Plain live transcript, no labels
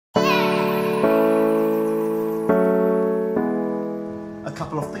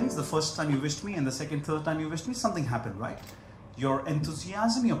couple of things. The first time you wished me and the second, third time you wished me, something happened, right? Your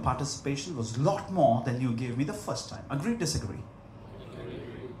enthusiasm, your participation was a lot more than you gave me the first time. Agree, disagree?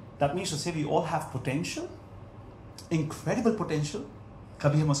 That means to say we all have potential, incredible potential.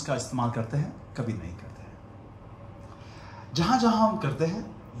 कभी हम उसका इस्तेमाल करते हैं, कभी नहीं करते हैं. जहाँ जहाँ हम करते हैं,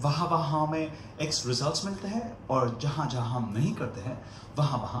 वहाँ वहाँ हमें X results मिलते हैं, और जहाँ जहाँ हम नहीं करते हैं,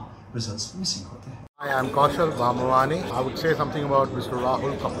 वहाँ वहाँ results missing होते हैं. Hi, I'm Kaushal Bhamawani. I would say something about Mr.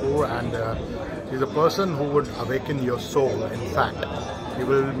 Rahul Kapoor, and he's a person who would awaken your soul. In fact, he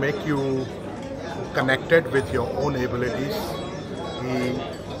will make you connected with your own abilities. He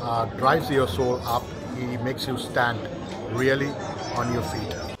drives your soul up. He makes you stand really on your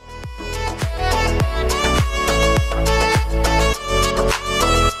feet.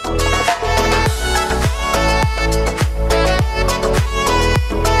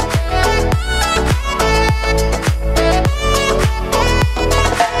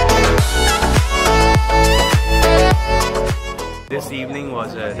 This evening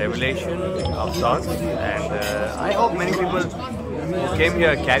was a revelation of sorts, and I hope many people who came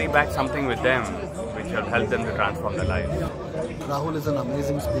here carry back something with them which will help them to transform their lives. Rahul is an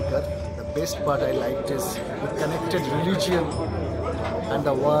amazing speaker. The best part I liked is he connected religion and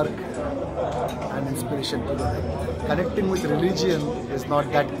the work and inspiration together. Connecting with religion is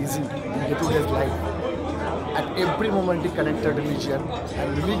not that easy in day-to-day life. At every moment he connected religion,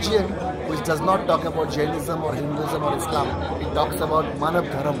 and religion which does not talk about Jainism or Hinduism or Islam. It talks about Manav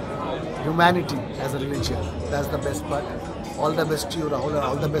Dharam, humanity as a religion. That's the best part. All the best to you, Rahul, and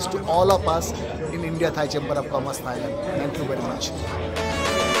all the best to all of us in Indo-Thai Chamber of Commerce, Thailand. Thank you very much.